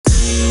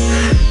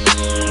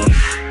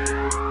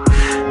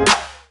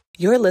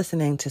You're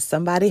listening to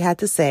Somebody Had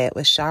to Say It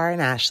with Shar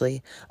and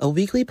Ashley, a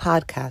weekly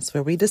podcast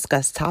where we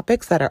discuss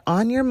topics that are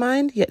on your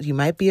mind, yet you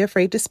might be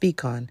afraid to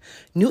speak on.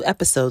 New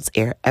episodes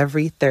air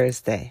every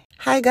Thursday.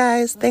 Hi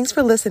guys, thanks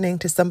for listening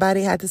to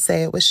Somebody Had to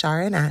Say It with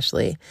Shar and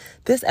Ashley.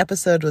 This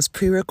episode was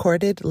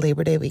pre-recorded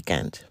Labor Day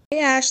weekend. Hey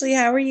Ashley,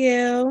 how are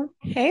you?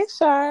 Hey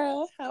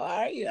Shar, how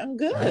are you? I'm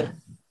good.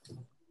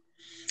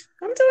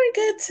 I'm doing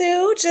good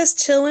too. Just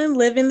chilling,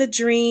 living the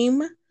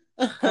dream.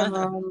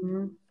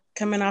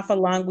 Coming off a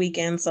long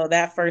weekend, so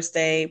that first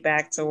day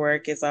back to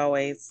work is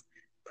always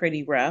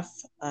pretty rough.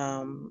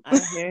 I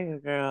hear you,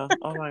 girl.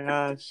 Oh my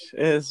gosh.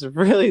 It's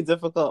really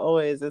difficult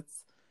always.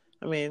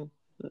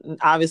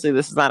 Obviously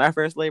this is not our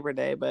first Labor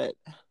Day, but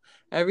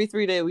every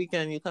 3-day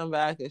weekend you come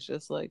back, it's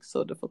just like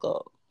so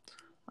difficult.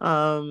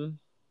 And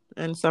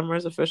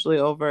summer's officially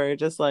over. It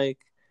just like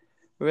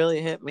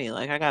really hit me.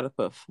 Like I gotta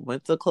put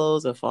winter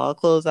clothes and fall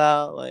clothes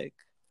out. Like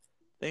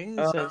things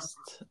just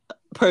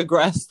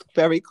progressed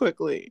very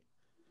quickly.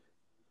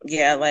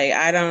 Yeah, like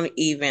I don't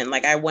even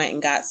like I went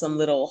and got some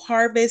little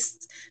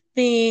harvest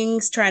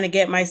things, trying to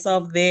get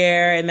myself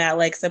there in that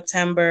like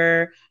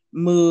September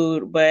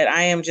mood, but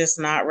I am just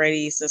not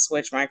ready to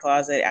switch my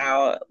closet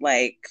out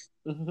like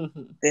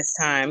this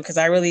time because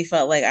I really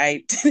felt like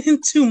I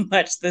didn't do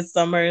much this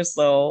summer,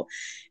 so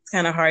it's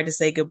kind of hard to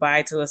say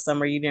goodbye to a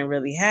summer you didn't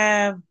really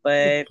have,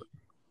 but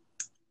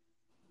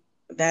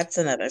that's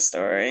another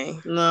story.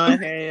 No, I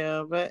hear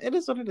you, but it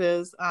is what it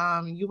is.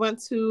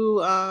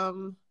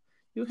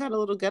 You had a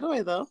little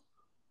getaway though.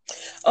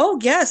 Oh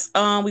yes,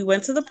 we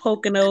went to the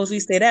Poconos. We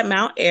stayed at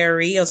Mount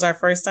Airy. It was our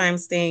first time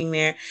staying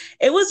there.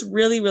 It was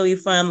really, really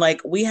fun. Like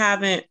we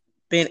haven't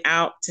been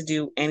out to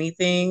do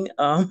anything,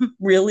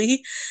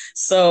 really.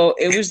 So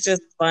it was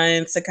just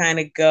fun to kind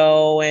of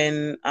go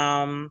and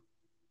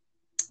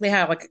they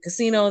have like a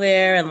casino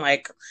there and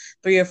like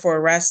 3 or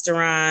 4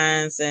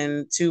 restaurants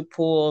and 2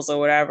 pools or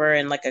whatever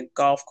and like a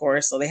golf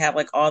course. So they have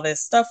like all this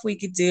stuff we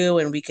could do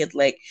and we could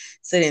like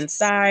sit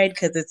inside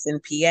because it's in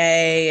PA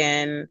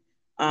and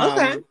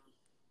Okay.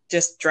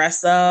 just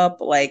dress up.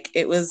 Like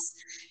it was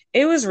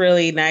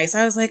really nice.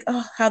 I was like,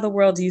 oh, how the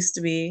world used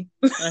to be.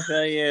 I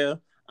feel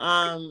you.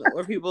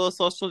 Were people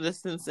social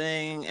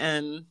distancing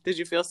and did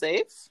you feel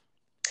safe?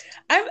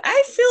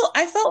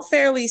 I felt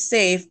fairly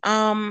safe.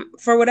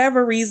 For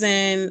whatever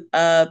reason,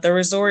 the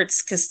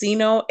resort's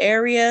casino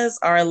areas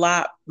are a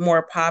lot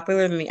more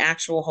popular than the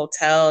actual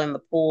hotel and the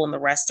pool and the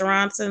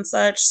restaurants and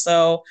such.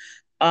 So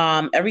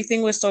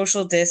everything was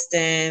social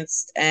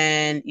distanced,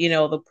 and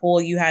the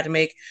pool you had to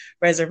make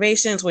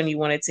reservations when you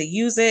wanted to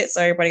use it.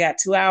 So everybody got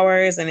 2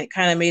 hours, and it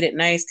kind of made it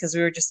nice because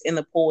we were just in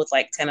the pool with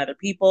like 10 other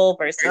people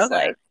versus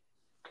like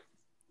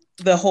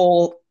the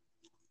whole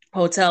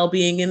hotel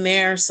being in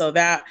there, so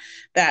that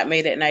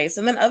made it nice.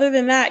 And then other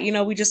than that,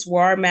 we just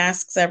wore our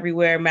masks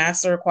everywhere.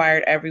 Masks are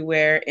required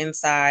everywhere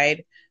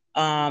inside.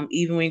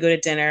 Even when you go to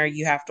dinner,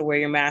 you have to wear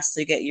your mask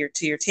to get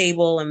to your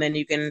table, and then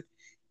you can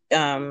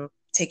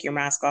take your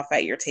mask off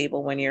at your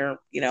table when you're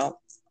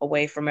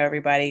away from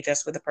everybody,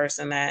 just with the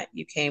person that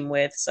you came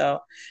with. So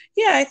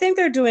yeah, I think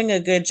they're doing a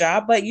good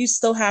job, but you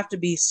still have to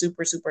be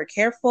super, super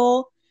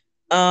careful.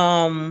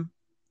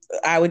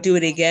 I would do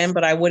it again,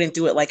 but I wouldn't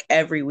do it like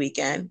every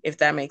weekend, if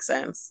that makes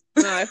sense.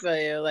 No, I feel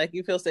you. Like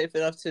you feel safe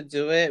enough to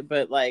do it,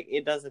 but like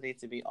it doesn't need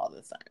to be all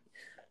the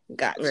time.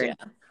 Gotcha.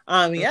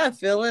 Right. Yeah,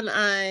 Phil and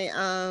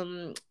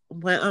I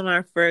went on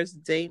our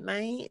first date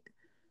night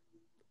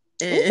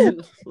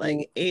in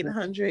like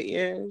 800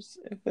 years,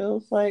 it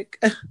feels like.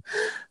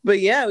 But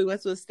yeah, we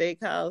went to a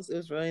steakhouse. It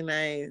was really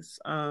nice.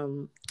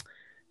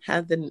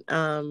 Had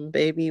the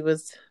baby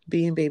was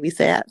being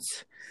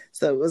babysat.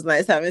 So it was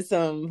nice having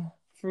some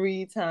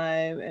free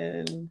time,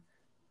 and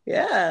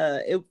yeah,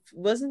 it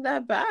wasn't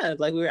that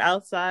bad. Like we were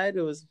outside,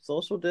 it was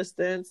social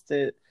distanced.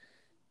 It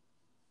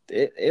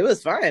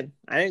was fine.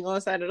 I didn't go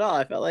inside at all.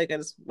 I felt like I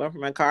just went from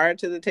my car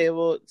to the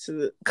table to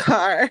the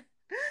car,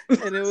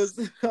 and I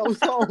was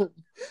home.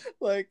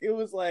 Like it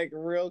was like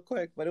real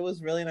quick, but it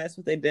was really nice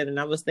what they did. And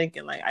I was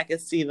thinking like I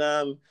could see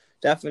them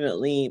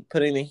definitely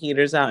putting the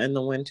heaters out in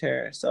the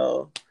winter,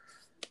 so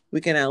we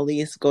can at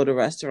least go to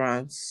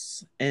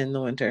restaurants in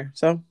the winter.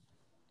 So.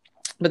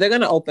 But they're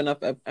going to open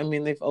up. I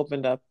mean, they've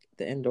opened up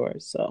the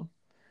indoors, so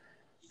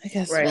I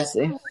guess we'll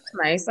see. That's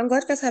nice. I'm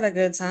glad you guys had a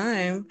good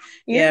time.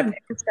 Yeah,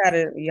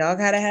 y'all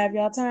gotta have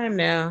y'all time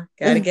now.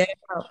 Gotta get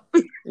out.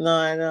 No,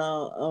 I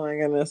know. Oh my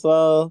goodness.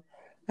 Well,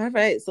 all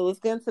right. So let's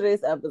get into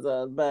today's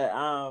episode. But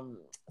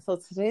so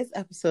today's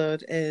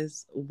episode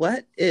is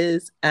what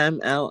is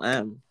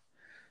MLM?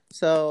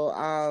 So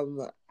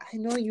I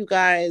know you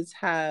guys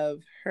have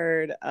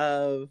heard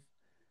of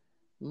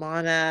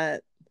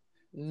Monat,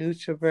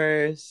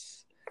 Nutraverse,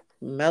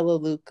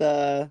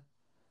 Melaleuca,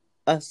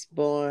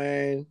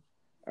 Usborne,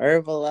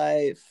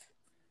 Herbalife.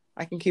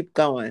 I can keep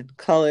going.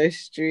 Color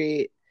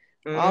Street.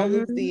 Mm-hmm. All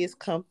of these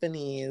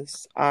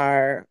companies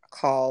are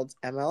called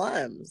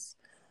MLMs.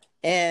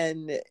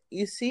 And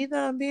you see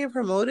them being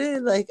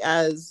promoted like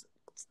as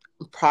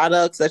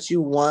products that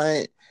you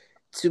want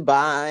to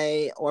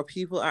buy, or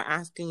people are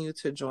asking you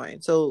to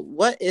join. So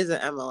what is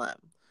an MLM?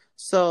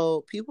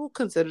 So people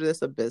consider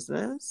this a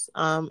business,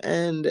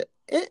 and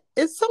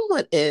it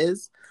somewhat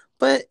is,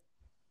 but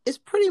it's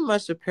pretty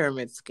much a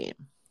pyramid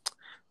scheme,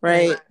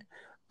 right?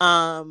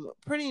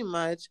 Pretty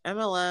much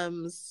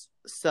MLMs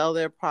sell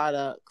their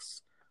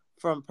products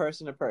from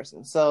person to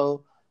person.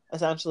 So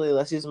essentially,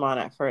 let's use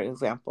Monat for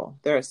example.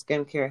 They're a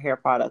skincare hair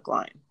product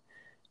line.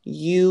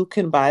 You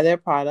can buy their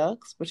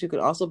products, but you can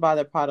also buy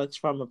their products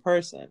from a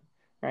person,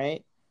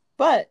 right?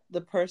 But the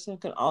person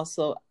can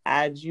also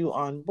add you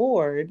on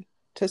board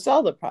to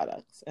sell the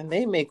products, and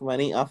they make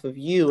money off of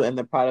you and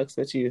the products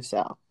that you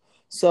sell.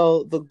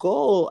 So the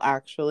goal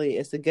actually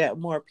is to get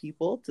more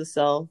people to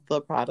sell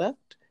the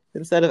product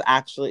instead of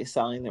actually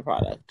selling the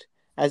product,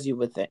 as you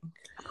would think.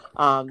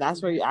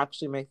 That's where you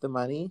actually make the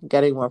money,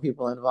 getting more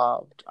people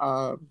involved.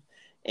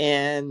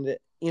 And,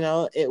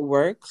 it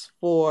works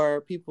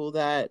for people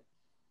that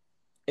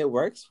it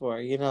works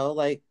for,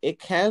 like it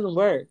can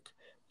work,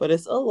 but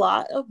it's a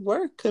lot of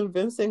work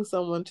convincing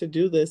someone to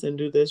do this and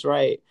do this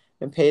right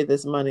and pay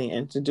this money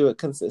and to do it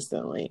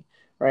consistently,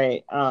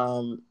 right?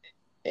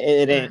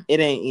 It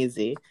ain't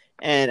easy.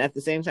 And at the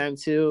same time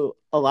too,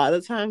 a lot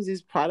of times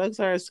these products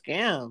are a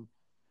scam.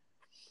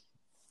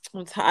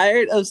 I'm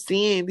tired of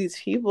seeing these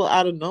people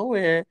out of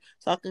nowhere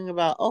talking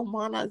about, oh,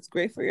 Mana, it's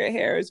great for your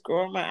hair. It's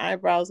growing my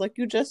eyebrows. Like,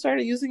 you just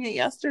started using it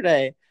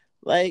yesterday.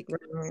 Like,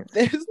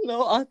 there's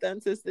no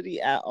authenticity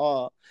at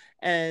all.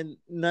 And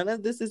none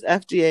of this is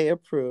FDA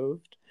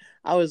approved.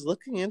 I was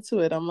looking into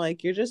it. I'm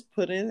like, you're just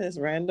putting this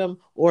random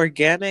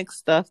organic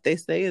stuff they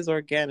say is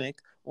organic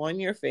on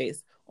your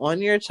face,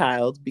 on your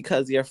child,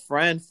 because your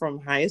friend from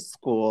high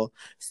school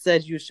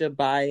said you should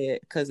buy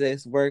it because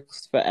it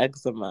works for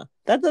eczema.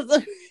 That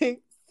doesn't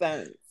make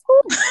sense.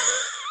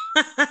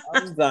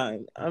 I'm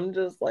done. I'm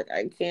just like,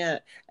 I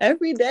can't.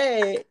 Every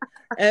day,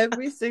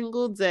 every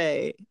single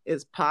day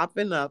is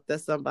popping up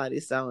that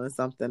somebody's selling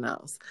something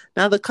else.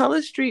 Now, the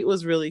Color Street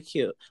was really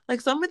cute.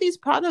 Like, some of these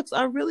products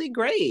are really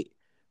great,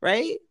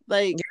 right?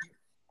 Like,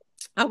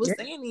 I was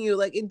saying to you,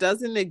 like, it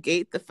doesn't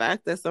negate the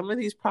fact that some of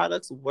these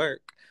products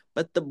work.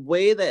 But the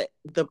way that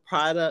the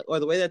product or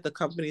the way that the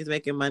company is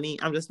making money,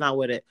 I'm just not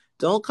with it.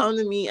 Don't come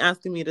to me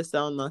asking me to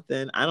sell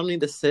nothing. I don't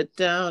need to sit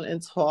down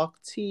and talk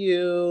to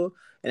you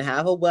and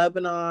have a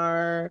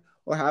webinar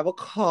or have a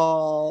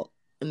call.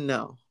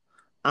 No,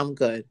 I'm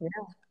good. Yeah.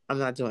 I'm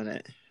not doing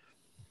it.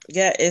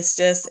 Yeah, it's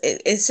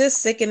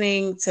just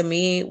sickening to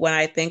me when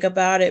I think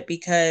about it,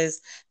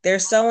 because they're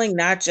selling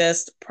not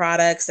just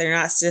products, they're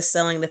not just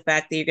selling the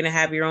fact that you're going to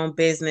have your own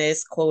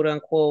business, quote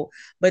unquote,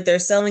 but they're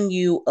selling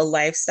you a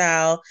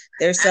lifestyle.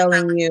 They're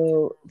selling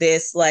you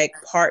this like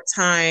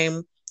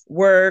part-time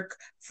work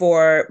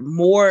for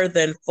more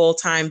than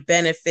full-time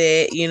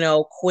benefit,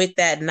 quit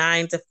that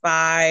 9 to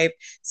 5,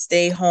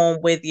 stay home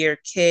with your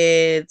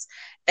kids.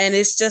 And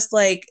it's just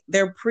like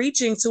they're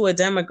preaching to a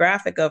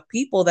demographic of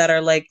people that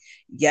are like,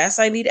 yes,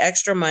 I need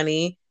extra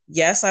money.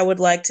 Yes, I would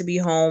like to be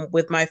home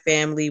with my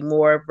family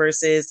more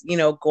versus,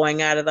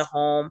 going out of the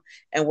home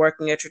and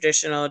working a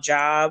traditional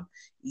job.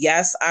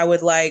 Yes, I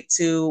would like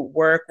to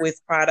work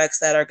with products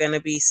that are going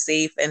to be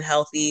safe and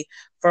healthy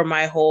for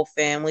my whole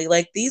family.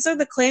 Like, these are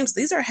the claims,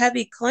 these are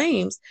heavy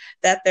claims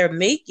that they're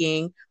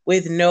making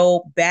with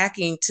no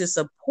backing to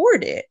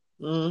support it.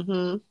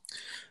 Mm-hmm.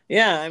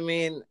 Yeah, I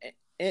mean,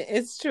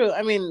 it's true.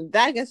 I mean,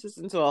 that gets us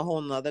into a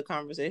whole nother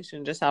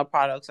conversation, just how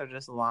products are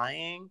just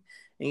lying.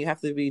 And you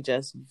have to be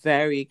just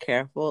very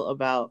careful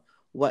about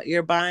what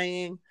you're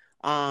buying.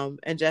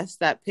 And just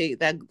that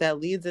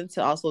leads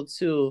into also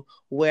to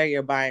where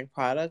you're buying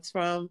products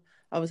from.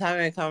 I was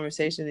having a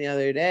conversation the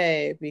other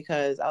day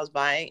because I was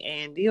buying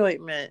A&D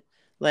ointment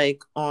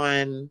like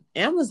on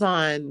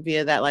Amazon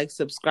via that like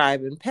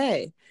subscribe and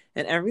pay.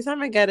 And every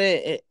time I get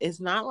it, it's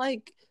not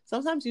like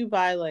sometimes you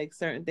buy like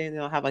certain things,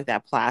 they'll have like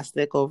that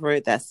plastic over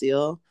it, that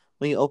seal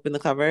when you open the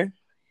cover.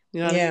 You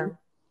know what I mean?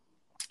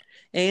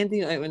 And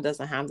the ointment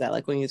doesn't have that.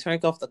 Like when you turn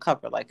off the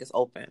cover, like it's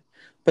open.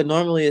 But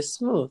normally it's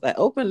smooth. I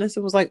opened this,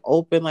 it was like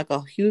open, like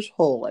a huge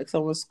hole, like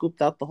someone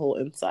scooped out the whole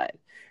inside.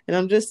 And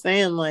I'm just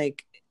saying,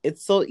 like,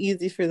 it's so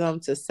easy for them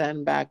to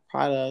send back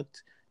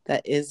product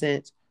that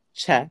isn't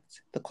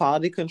checked. The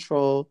quality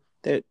control,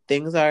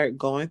 things are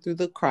going through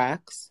the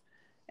cracks.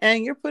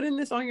 And you're putting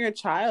this on your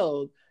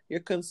child. You're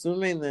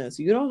consuming this.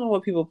 You don't know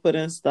what people put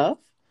in stuff.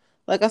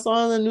 Like I saw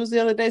on the news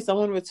the other day,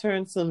 someone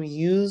returned some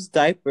used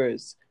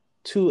diapers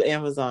to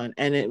Amazon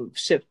and it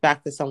shipped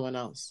back to someone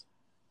else.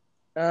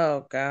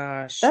 Oh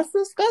gosh. That's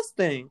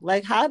disgusting.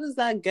 Like, how does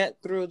that get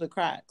through the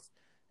cracks?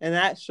 And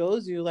that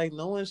shows you like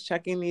no one's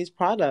checking these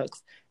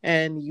products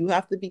and you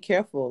have to be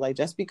careful. Like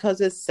just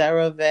because it's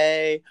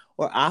CeraVe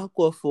or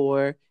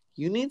Aquaphor,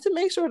 you need to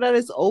make sure that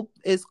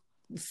it's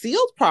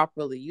sealed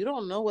properly. You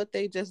don't know what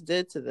they just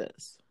did to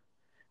this.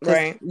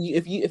 Right.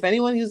 If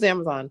anyone uses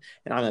Amazon,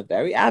 and I'm a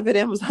very avid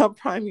Amazon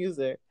Prime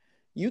user,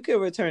 you can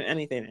return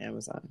anything to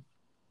Amazon.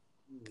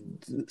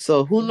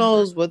 So who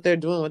knows what they're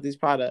doing with these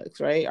products,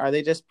 right? Are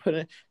they just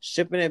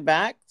shipping it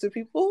back to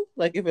people?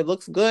 Like if it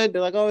looks good,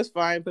 they're like, oh, it's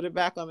fine, put it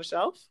back on the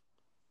shelf.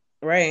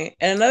 Right.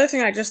 And another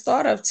thing I just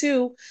thought of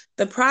too,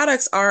 the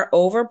products are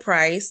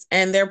overpriced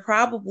and they're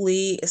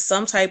probably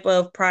some type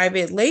of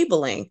private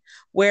labeling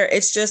where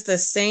it's just the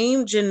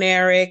same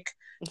generic,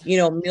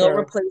 meal True.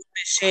 replacement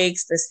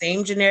shakes, the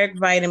same generic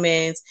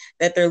vitamins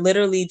that they're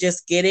literally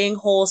just getting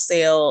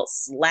wholesale,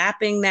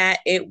 slapping that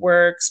It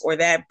Works or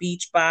that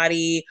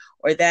Beachbody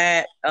or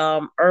that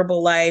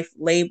Herbalife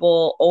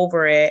label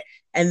over it.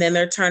 And then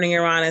they're turning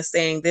around and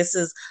saying this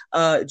is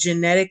a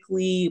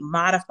genetically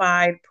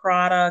modified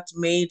product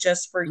made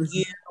just for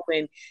you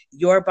and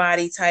your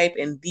body type.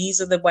 And these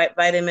are the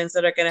vitamins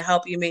that are going to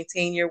help you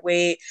maintain your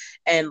weight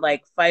and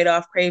like fight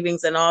off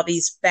cravings and all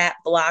these fat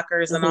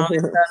blockers and all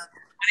this stuff.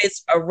 But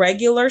it's a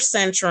regular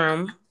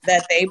Centrum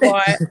that they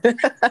bought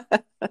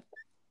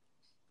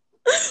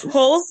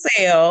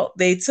wholesale.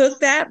 They took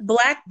that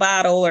black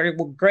bottle or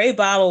gray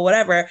bottle,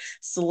 whatever,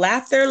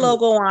 slapped their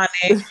logo on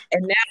it,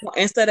 and now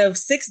instead of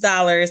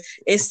 $6,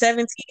 it's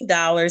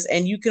 $17,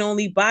 and you can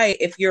only buy it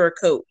if you're a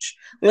coach.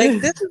 Like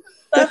this is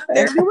the stuff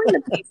they're doing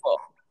to people.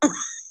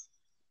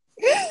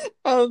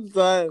 I'm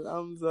done.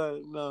 I'm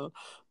done. No,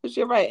 but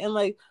you're right. And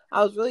like,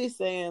 I was really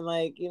saying,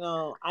 like,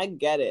 I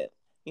get it.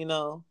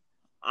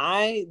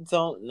 I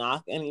don't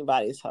knock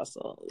anybody's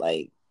hustle.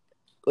 Like,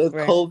 with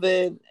Right.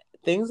 COVID,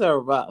 things are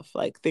rough.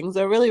 Like, things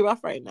are really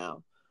rough right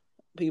now.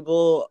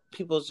 People's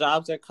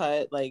jobs are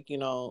cut. Like,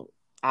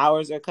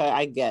 hours are cut.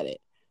 I get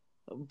it.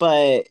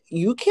 But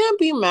you can't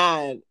be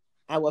mad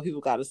at what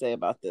people got to say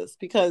about this,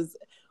 because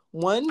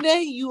one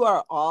day you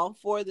are all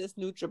for this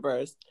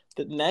NutriBurst,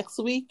 the next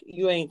week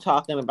you ain't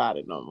talking about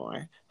it no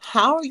more.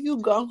 How are you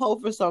gung ho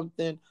for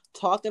something,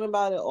 talking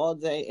about it all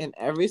day in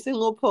every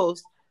single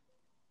post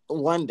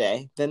one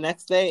day, the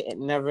next day it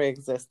never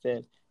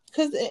existed?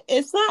 Because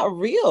it's not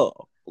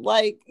real.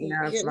 Like,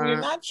 No, it's you're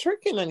not. not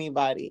tricking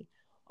anybody.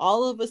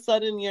 All of a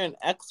sudden you're an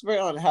expert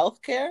on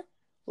healthcare.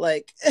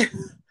 Like,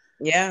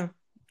 Yeah.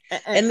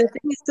 and, And the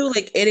thing is too,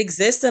 like it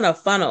exists in a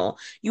funnel.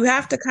 You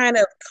have to kind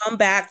of come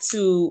back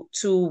to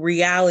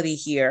reality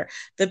here.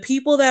 The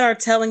people that are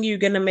telling you you're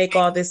going to make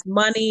all this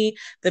money,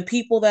 the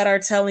people that are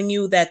telling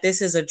you that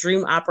this is a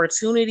dream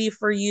opportunity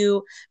for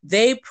you,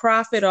 they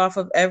profit off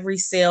of every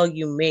sale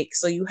you make.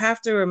 So you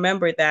have to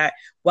remember that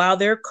while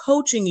they're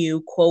coaching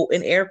you, quote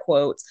in air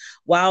quotes,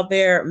 while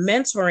they're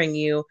mentoring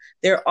you,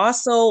 they're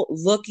also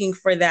looking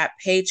for that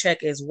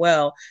paycheck as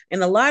well.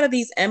 And a lot of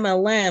these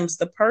MLMs,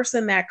 the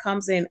person that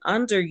comes in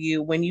under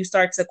you, when you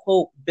start to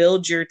quote,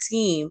 build your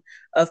team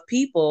of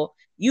people,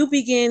 you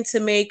begin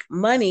to make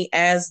money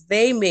as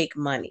they make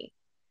money.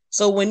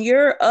 So when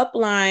you're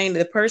upline,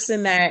 the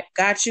person that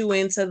got you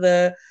into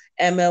the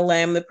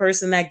MLM, the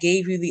person that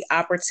gave you the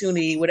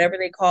opportunity, whatever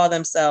they call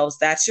themselves,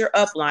 that's your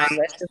upline.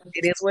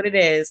 It is what it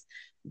is.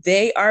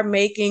 They are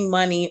making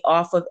money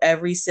off of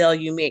every sale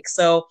you make.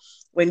 So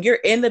when you're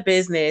in the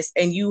business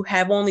and you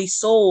have only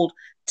sold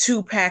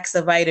 2 packs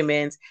of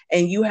vitamins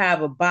and you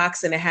have a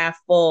box and a half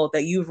full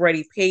that you've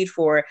already paid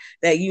for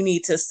that you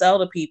need to sell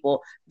to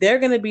people, they're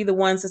going to be the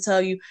ones to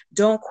tell you,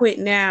 don't quit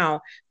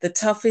now. The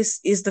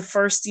toughest is the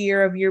first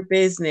year of your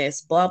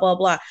business, blah, blah,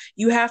 blah.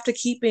 You have to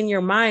keep in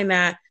your mind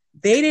that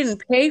they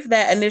didn't pay for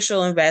that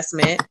initial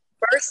investment,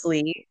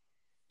 firstly,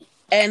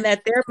 and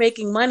that they're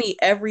making money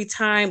every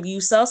time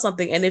you sell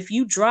something. And if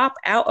you drop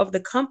out of the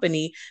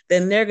company,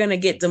 then they're going to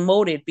get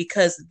demoted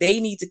because they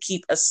need to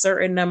keep a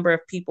certain number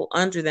of people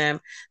under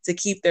them to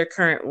keep their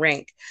current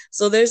rank.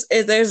 So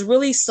there's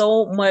really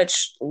so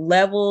much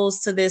levels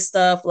to this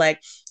stuff,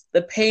 like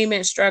the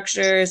payment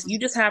structures. You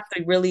just have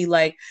to really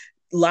like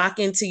lock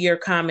into your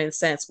common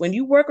sense. When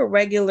you work a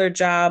regular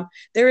job,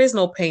 there is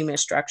no payment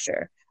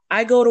structure.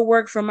 I go to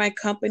work for my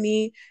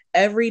company.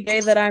 Every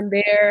day that I'm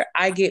there,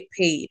 I get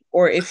paid.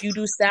 Or if you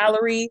do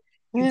salary,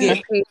 you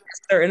get paid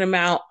a certain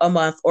amount a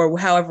month or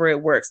however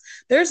it works.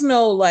 There's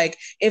no like,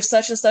 if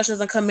such and such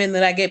doesn't come in,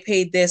 then I get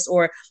paid this.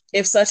 Or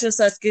if such and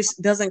such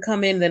doesn't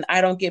come in, then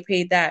I don't get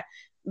paid that.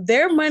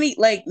 Their money,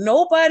 like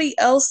nobody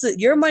else,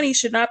 your money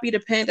should not be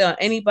dependent on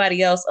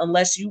anybody else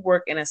unless you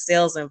work in a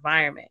sales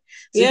environment.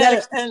 So you got yeah,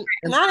 to and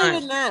not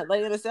even that.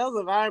 Like, in a sales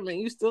environment,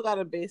 you still got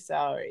a base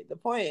salary. The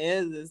point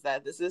is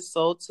that this is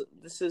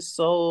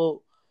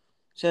so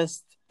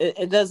just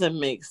it doesn't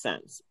make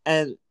sense,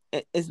 and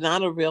it's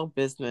not a real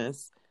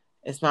business.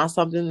 It's not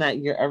something that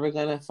you're ever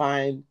gonna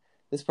find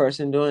this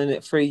person doing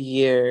it for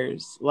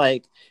years.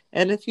 Like,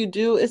 and if you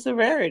do, it's a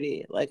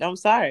rarity. Like, I'm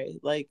sorry,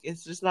 like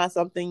it's just not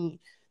something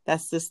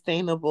that's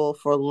sustainable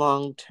for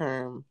long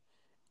term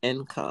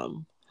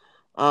income.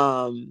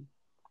 Um,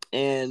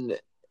 and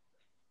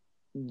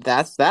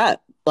that's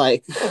that.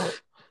 Like,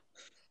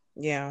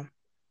 Yeah.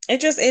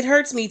 It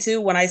hurts me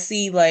too when I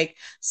see like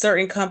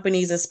certain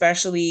companies,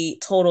 especially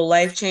Total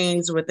Life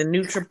Change with the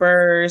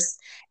NutriBurst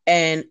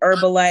and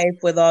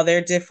Herbalife with all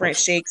their different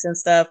shakes and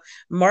stuff,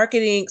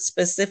 marketing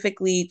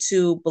specifically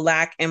to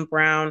Black and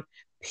brown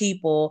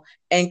people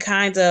and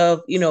kind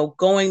of,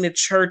 going to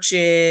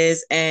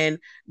churches and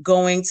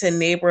going to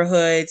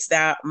neighborhoods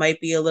that might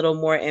be a little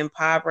more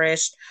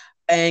impoverished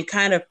and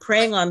kind of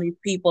preying on these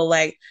people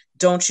like,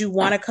 don't you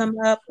want to come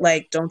up?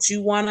 Like, don't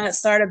you want to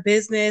start a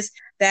business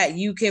that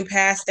you can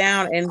pass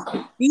down. And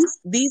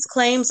these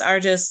claims are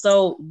just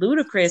so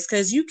ludicrous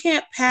because you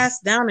can't pass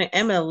down an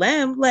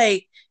MLM.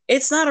 Like,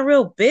 it's not a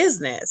real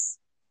business.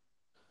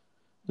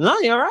 No,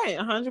 you're right,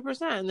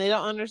 100%. And they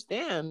don't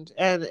understand.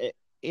 And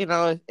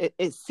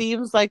it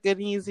seems like an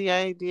easy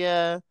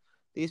idea.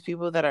 These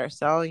people that are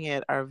selling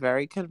it are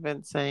very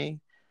convincing.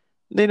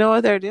 They know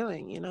what they're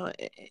doing.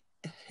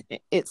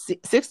 It's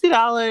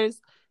 $60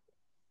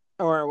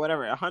 or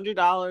whatever,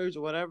 $100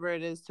 or whatever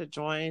it is to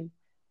join.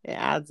 It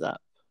adds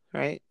up,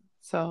 right?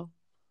 So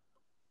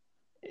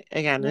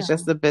again, it's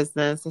just a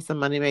business. It's a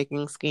money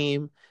making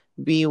scheme.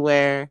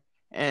 Beware.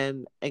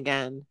 And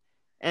again,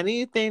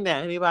 anything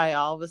that anybody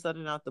all of a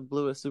sudden out the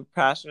blue is super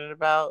passionate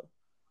about,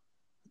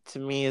 to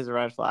me, is a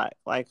red flag.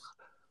 Like,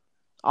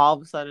 all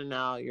of a sudden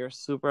now you're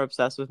super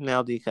obsessed with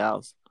nail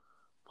decals.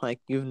 Like,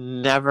 you've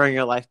never in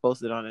your life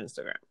posted on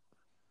Instagram.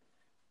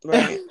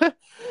 Right.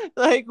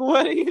 Like,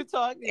 what are you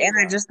talking about? And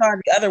I just thought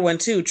the other one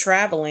too,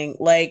 traveling.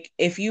 Like,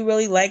 if you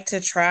really like to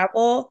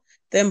travel,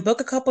 then book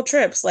a couple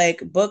trips.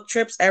 Like, book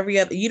trips every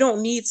other. You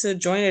don't need to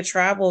join a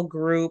travel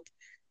group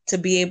to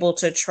be able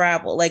to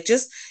travel. Like,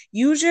 just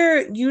use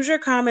your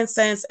common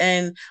sense.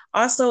 And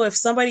also, if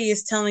somebody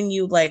is telling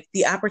you like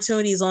the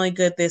opportunity is only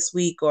good this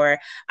week, or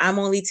I'm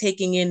only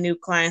taking in new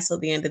clients till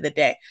the end of the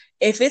day,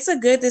 if it's a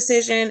good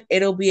decision,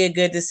 it'll be a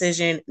good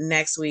decision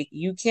next week.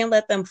 You can't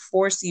let them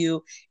force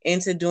you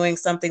into doing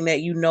something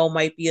that you know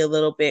might be a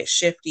little bit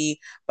shifty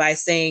by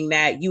saying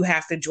that you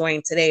have to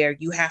join today or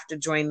you have to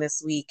join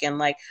this week, and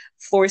like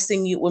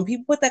forcing you. When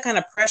people put that kind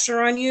of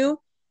pressure on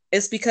you,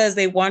 it's because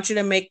they want you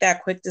to make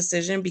that quick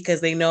decision, because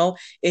they know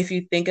if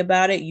you think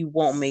about it, you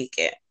won't make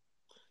it.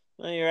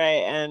 Well, you're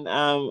right.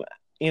 And,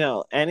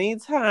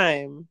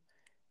 anytime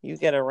you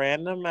get a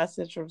random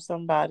message from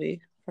somebody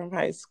from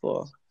high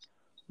school,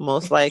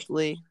 most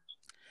likely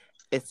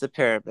it's a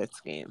pyramid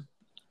scheme.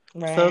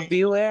 Right. So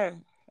beware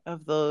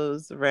of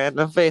those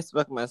random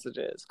Facebook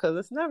messages, because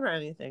it's never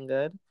anything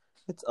good.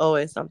 It's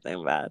always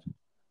something bad.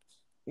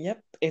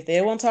 Yep. If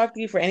they won't talk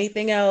to you for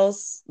anything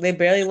else, they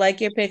barely like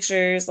your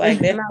pictures. Like,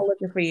 they're not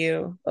looking for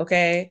you.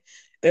 Okay.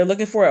 They're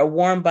looking for a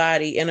warm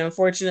body. And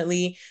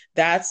unfortunately,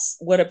 that's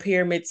what a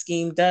pyramid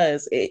scheme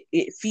does.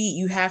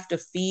 You have to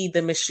feed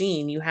the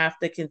machine. You have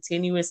to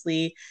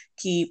continuously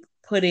keep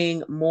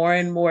putting more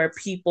and more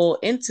people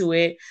into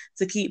it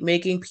to keep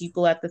making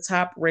people at the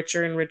top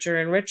richer and richer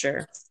and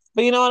richer.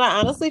 But you know what? I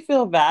honestly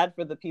feel bad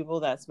for the people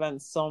that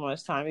spend so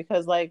much time,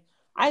 because like,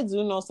 I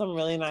do know some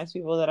really nice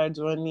people that are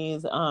doing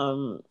these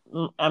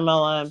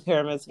MLM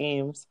pyramid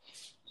schemes,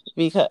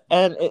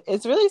 and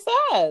it's really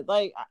sad.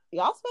 Like,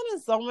 y'all spending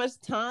so much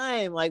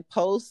time like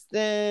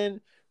posting,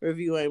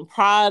 reviewing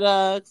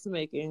products,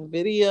 making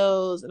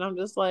videos, and I'm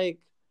just like,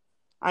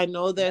 I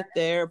know that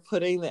they're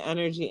putting the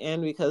energy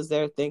in because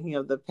they're thinking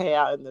of the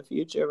payout in the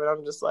future, but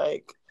I'm just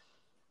like,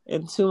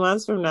 in 2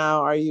 months from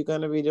now, are you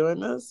going to be doing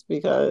this?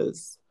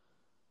 Because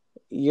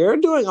you're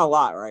doing a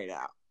lot right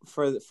now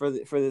for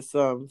this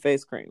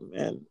face cream,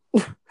 and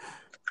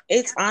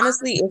it's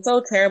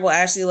so terrible.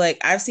 Actually, like,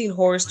 I've seen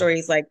horror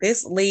stories. Like,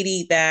 this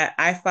lady that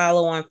I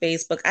follow on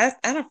Facebook, I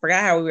don't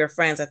forget how we were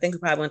friends. I think we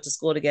probably went to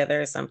school together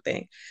or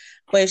something.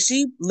 But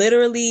she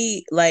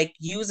literally like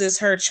uses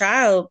her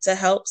child to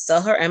help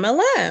sell her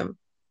MLM.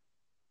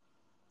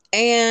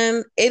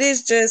 And it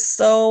is just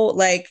so,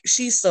 like,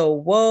 she's so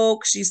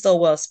woke, she's so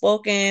well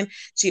spoken,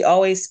 she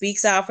always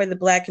speaks out for the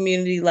Black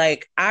community.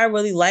 Like, I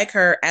really like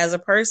her as a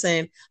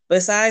person,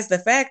 besides the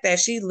fact that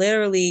she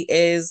literally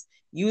is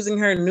using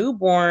her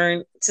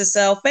newborn to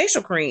sell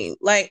facial cream.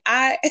 Like,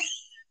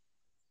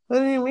 what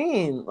do you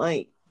mean?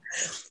 Like,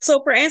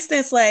 so for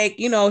instance, like,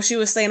 she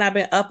was saying, I've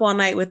been up all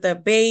night with the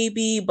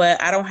baby,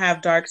 but I don't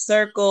have dark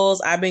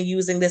circles. I've been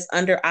using this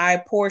under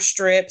eye pore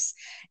strips,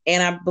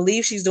 and I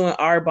believe she's doing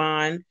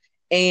Arbonne.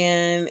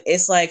 And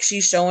it's like,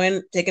 she's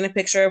taking a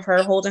picture of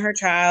her holding her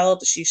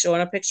child. She's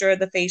showing a picture of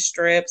the face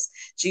strips.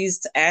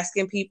 She's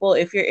asking people,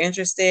 if you're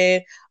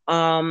interested,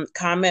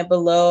 comment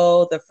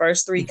below. The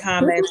first 3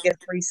 comments get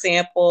a free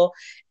sample.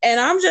 And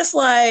I'm just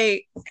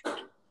like,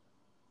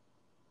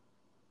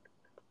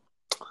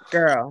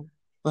 girl,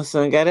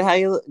 listen, get it how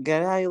you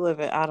live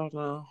it. I don't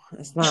know.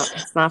 It's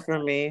not for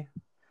me.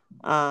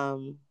 I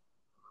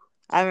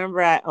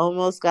remember I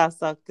almost got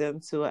sucked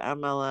into an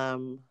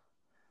MLM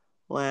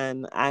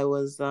when I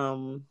was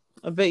a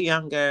bit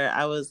younger.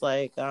 I was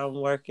like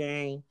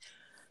working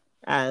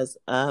as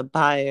a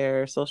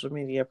buyer, social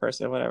media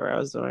person, whatever I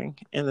was doing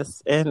in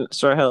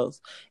Short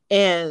Hills,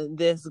 and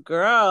this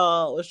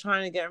girl was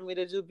trying to get me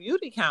to do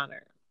beauty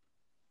counter.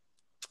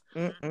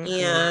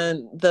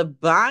 And the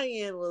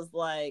buy-in was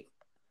like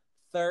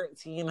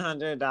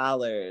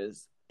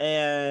 $1,300,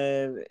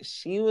 and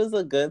she was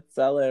a good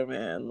seller,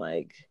 man.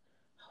 Like,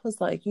 I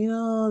was like,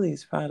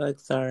 these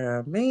products are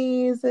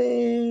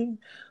amazing,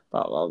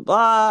 blah blah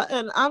blah.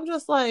 And I'm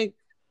just like,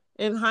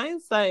 in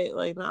hindsight,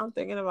 like, now I'm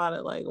thinking about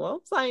it, like,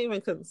 what was I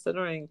even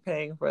considering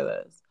paying for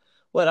this?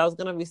 What, I was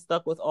gonna be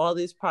stuck with all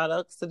these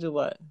products to do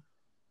what?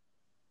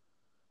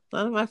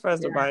 None of my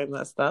friends are buying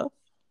that stuff.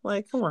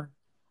 Like, come on.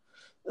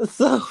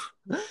 So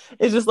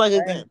it's just like,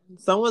 Right. again,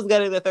 someone's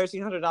getting the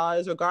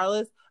 $1,300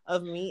 regardless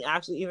of me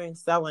actually even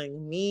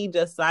selling. Me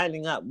just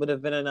signing up would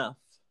have been enough.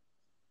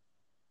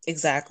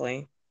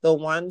 Exactly. The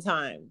one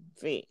time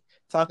fee.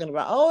 Talking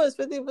about, oh, it's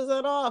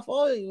 50% off.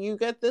 Oh, you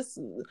get this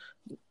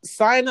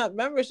sign up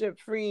membership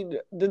free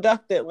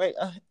deducted. Like,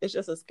 it's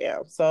just a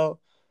scam. So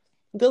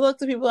good luck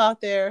to people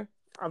out there.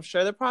 I'm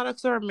sure the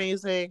products are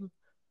amazing,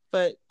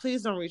 but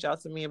please don't reach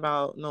out to me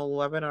about no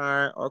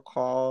webinar or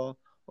call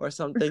or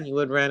something you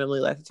would randomly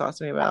like to talk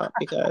to me about,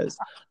 because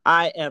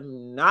I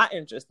am not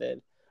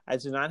interested. I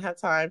do not have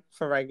time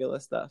for regular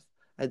stuff.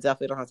 I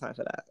definitely don't have time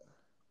for that.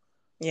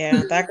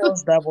 Yeah, that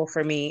goes double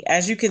for me.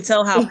 As you can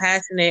tell how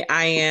passionate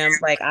I am,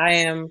 like I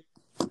am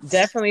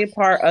definitely a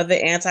part of the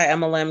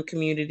anti-MLM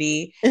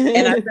community.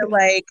 And I feel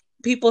like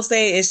people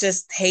say it's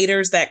just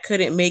haters that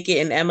couldn't make it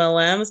in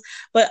MLMs.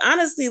 But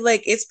honestly,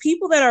 like it's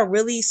people that are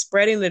really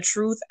spreading the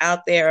truth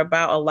out there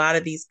about a lot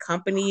of these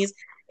companies,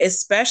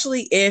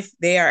 especially if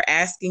they are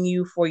asking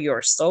you for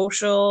your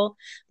social.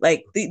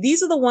 Like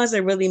these are the ones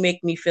that really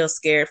make me feel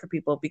scared for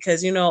people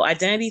because, you know,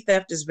 identity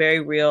theft is very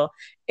real.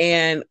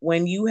 And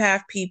when you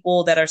have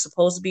people that are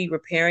supposed to be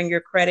repairing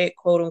your credit,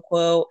 quote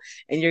unquote,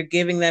 and you're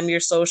giving them your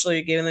social,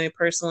 you're giving them your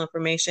personal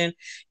information,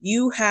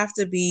 you have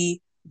to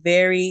be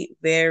very,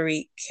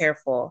 very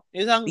careful.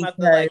 You're talking about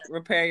the Because, like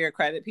repair your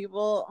credit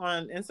people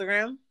on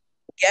Instagram?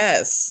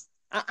 yes,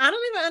 I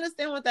don't even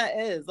understand what that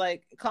is.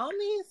 Like, call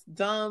me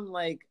dumb.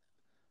 Like,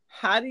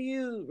 how do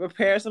you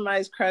repair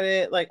somebody's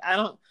credit? Like,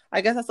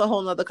 I guess that's a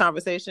whole nother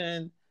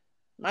conversation.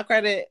 My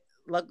credit,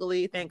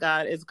 luckily, thank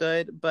God, is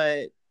good,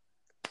 but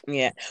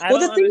yeah. I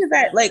Well, the don't thing is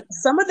that, understand like, it.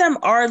 some of them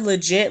are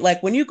legit.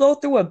 Like, when you go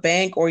through a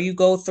bank or you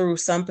go through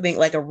something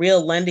like a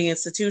real lending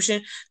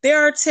institution, there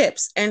are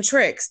tips and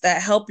tricks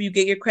that help you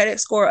get your credit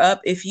score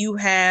up if you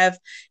have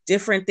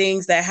different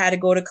things that had to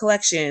go to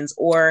collections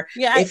or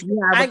Yeah, if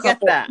you have I a get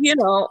couple, that. you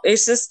know,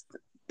 it's just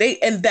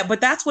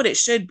but that's what it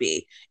should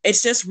be.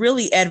 It's just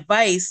really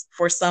advice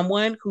for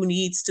someone who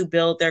needs to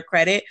build their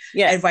credit,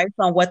 Yes, advice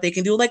on what they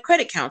can do, like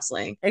credit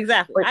counseling.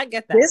 exactly. But I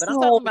get that. this But I'm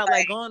whole talking about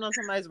like going on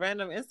somebody's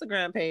random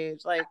Instagram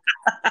page. Like,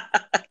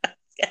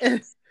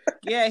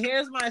 yeah,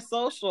 here's my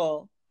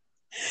social.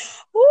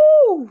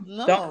 Woo! Don't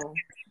No,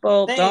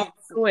 people don't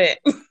thanks. do it.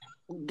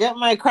 Get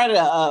my credit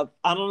up.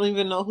 I don't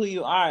even know who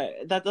you are.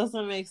 That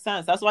doesn't make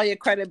sense. That's why your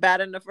credit bad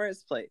in the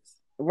first place.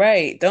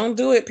 Right. Don't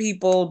do it,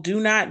 people. Do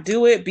not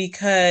do it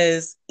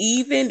because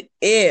even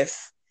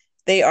if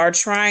they are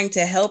trying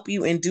to help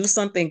you and do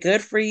something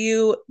good for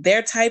you,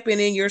 they're typing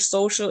in your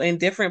social in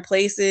different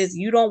places.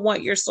 You don't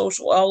want your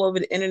social all over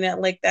the internet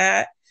like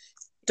that. I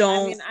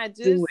Don't mean,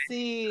 do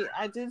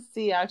I did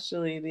see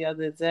actually the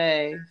other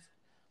day,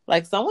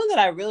 like someone that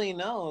I really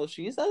know,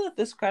 she said that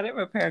this credit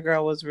repair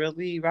girl was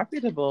really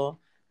reputable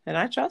and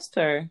I trust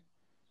her.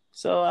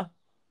 So,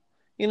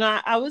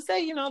 I would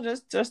say,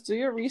 just do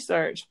your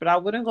research, but I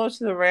wouldn't go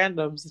to the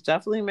randoms.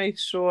 Definitely make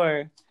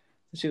sure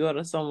that you go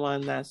to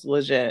someone that's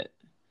legit.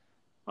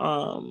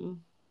 Um,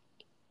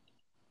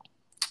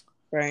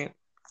 it. Right.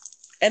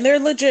 And there are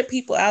legit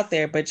people out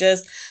there, but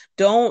just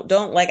don't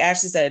like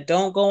Ashley said,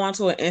 don't go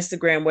onto an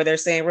Instagram where they're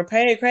saying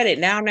repay your credit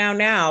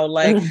now,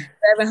 like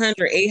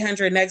 700,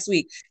 800 next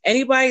week.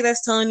 Anybody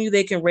that's telling you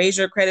they can raise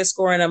your credit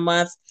score in a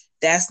month,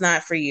 that's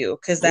not for you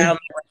because that'll never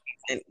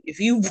happen. If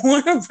you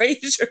want to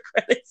raise your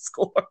credit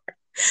score,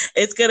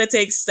 it's gonna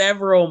take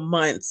several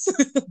months,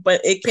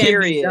 but it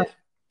can be done.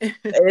 Period.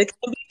 It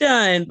can be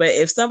done, but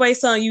if somebody's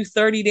telling you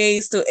 30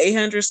 days to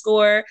 800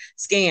 score,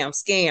 scam,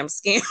 scam,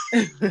 scam.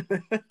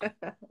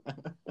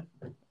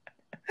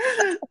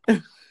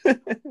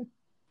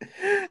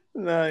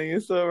 No, you're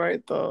so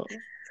right though.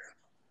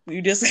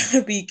 You just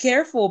gotta be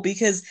careful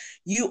because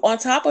you, on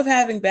top of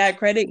having bad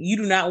credit, you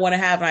do not want to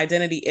have an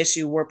identity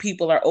issue where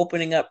people are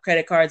opening up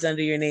credit cards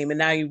under your name. And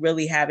now you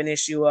really have an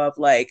issue of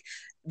like,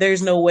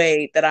 there's no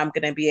way that I'm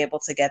going to be able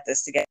to get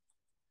this together,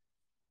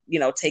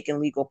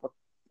 taking legal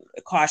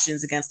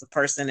precautions against the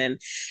person.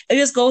 And it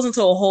just goes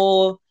into a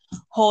whole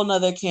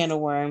nother can of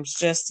worms.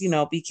 Just,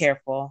 be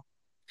careful.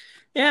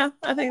 Yeah,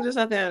 I think just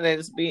at the end of the day,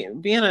 just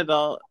be an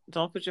adult.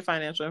 Don't put your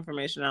financial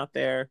information out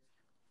there.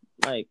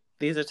 Like,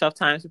 these are tough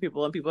times for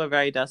people and people are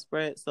very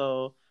desperate.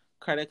 So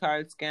credit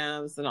card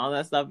scams and all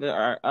that stuff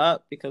are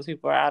up because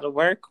people are out of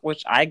work,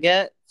 which I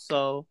get.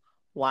 So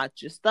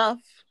watch your stuff.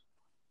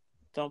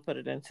 Don't put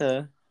it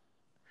into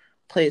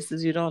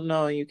places you don't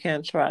know and you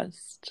can't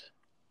trust.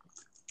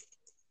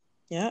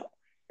 Yeah.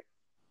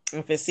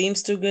 If it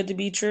seems too good to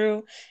be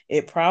true,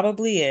 it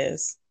probably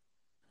is.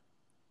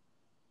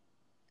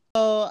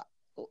 So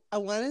I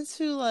wanted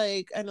to,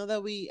 I know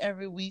that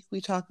every week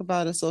we talk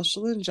about a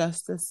social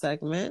injustice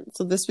segment.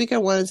 So this week I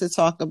wanted to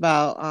talk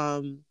about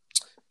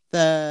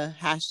the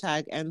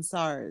hashtag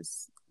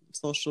 #EndSARS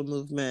social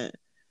movement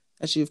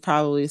that you've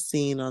probably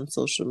seen on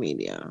social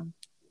media.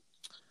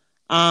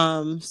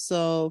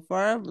 So for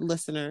our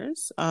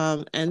listeners,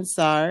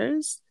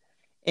 #EndSARS,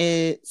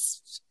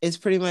 it's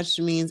pretty much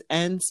means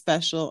End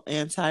Special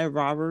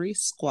Anti-Robbery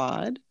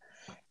Squad.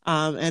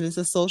 And it's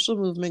a social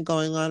movement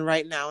going on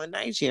right now in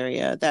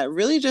Nigeria that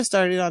really just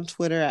started on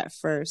Twitter at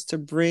first to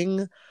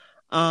bring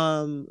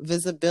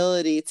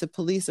visibility to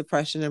police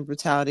oppression and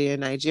brutality in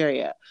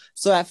Nigeria.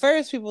 So at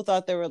first people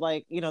thought they were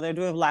like, they're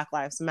doing Black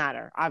Lives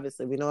Matter.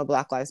 Obviously, we know what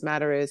Black Lives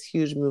Matter is,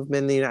 huge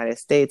movement in the United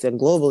States and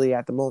globally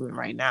at the moment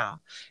right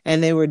now.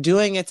 And they were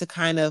doing it to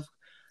kind of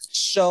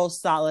show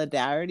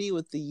solidarity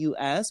with the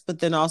US, but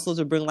then also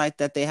to bring light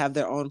that they have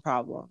their own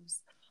problems.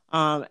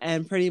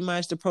 And pretty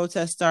much the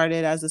protest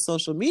started as a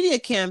social media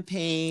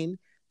campaign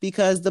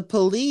because the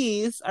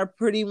police are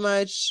pretty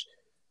much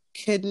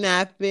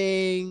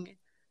kidnapping,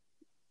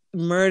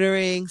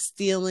 murdering,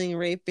 stealing,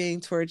 raping,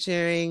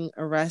 torturing,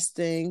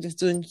 arresting, just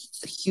doing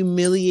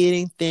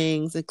humiliating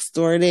things,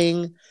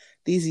 extorting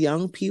these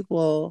young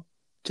people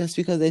just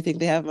because they think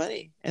they have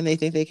money and they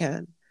think they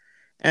can.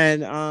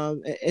 And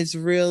it's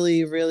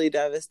really, really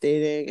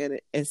devastating, and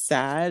it's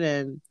sad.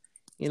 And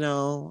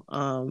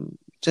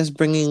just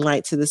bringing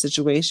light to the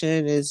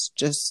situation is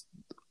just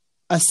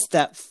a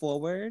step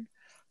forward.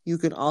 You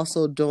can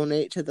also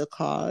donate to the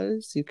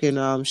cause. You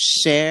can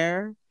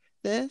share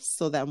this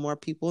so that more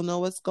people know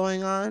what's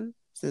going on,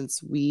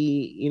 since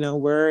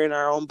we're in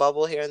our own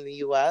bubble here in the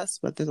US,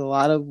 but there's a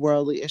lot of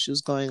worldly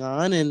issues going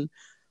on, and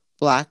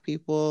Black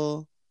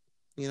people,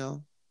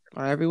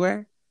 are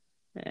everywhere.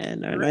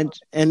 And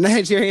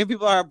Nigerian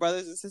people are our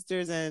brothers and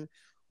sisters, and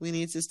we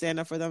need to stand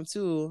up for them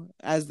too,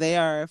 as they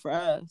are for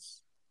us.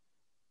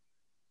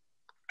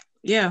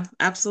 Yeah,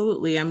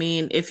 absolutely. I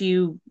mean, if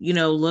you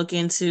look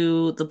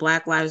into the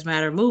Black Lives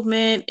Matter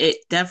movement, it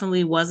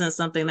definitely wasn't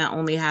something that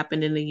only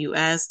happened in the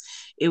US.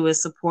 It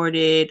was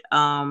supported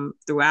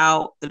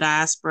throughout the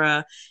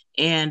diaspora.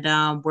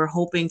 And we're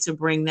hoping to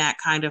bring that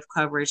kind of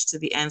coverage to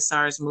the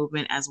EndSARS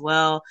movement as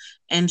well.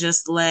 And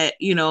just let,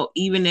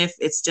 even if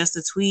it's just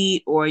a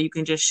tweet, or you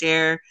can just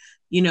share,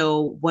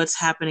 what's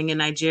happening in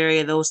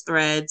Nigeria, those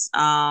threads,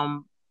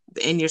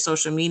 in your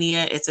social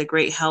media, it's a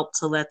great help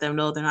to let them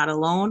know they're not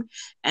alone,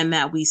 and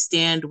that we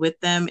stand with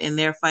them in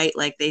their fight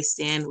like they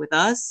stand with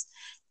us.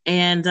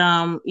 And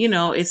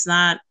it's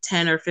not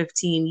 10 or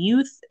 15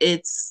 youth,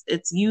 it's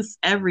youth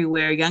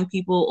everywhere, young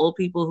people, old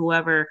people,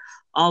 whoever,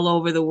 all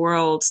over the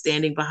world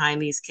standing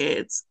behind these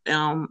kids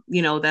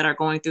that are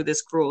going through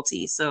this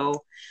cruelty.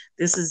 So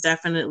this is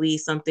definitely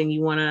something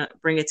you want to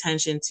bring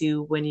attention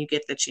to when you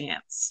get the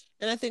chance.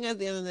 And I think at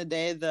the end of the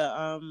day,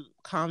 the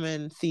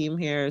common theme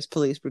here is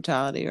police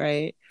brutality,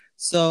 right?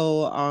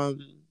 So,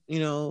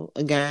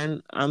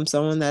 again, I'm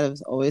someone that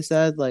has always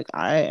said, like,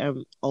 I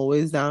am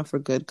always down for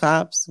good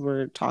cops.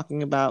 We're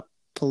talking about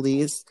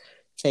police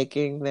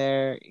taking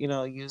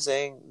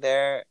using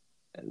their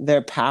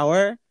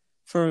power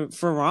for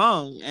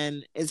wrong,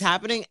 and it's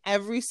happening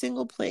every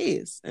single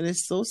place, and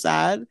it's so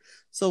sad.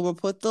 So we'll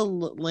put the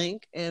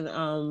link in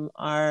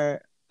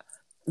our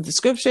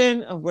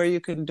description of where you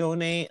can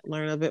donate,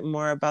 learn a bit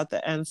more about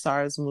the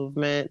EndSARS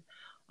movement,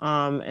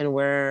 and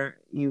where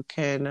you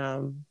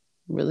can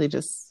really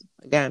just,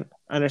 again,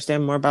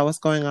 understand more about what's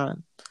going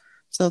on.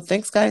 So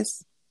thanks,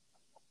 guys.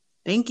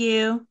 Thank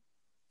you.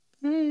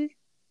 Bye.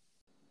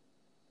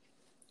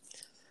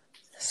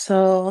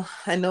 So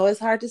I know it's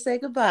hard to say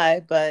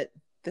goodbye, but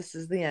this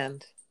is the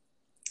end.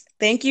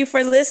 Thank you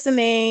for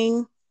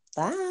listening.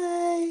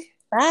 Bye.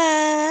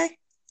 Bye.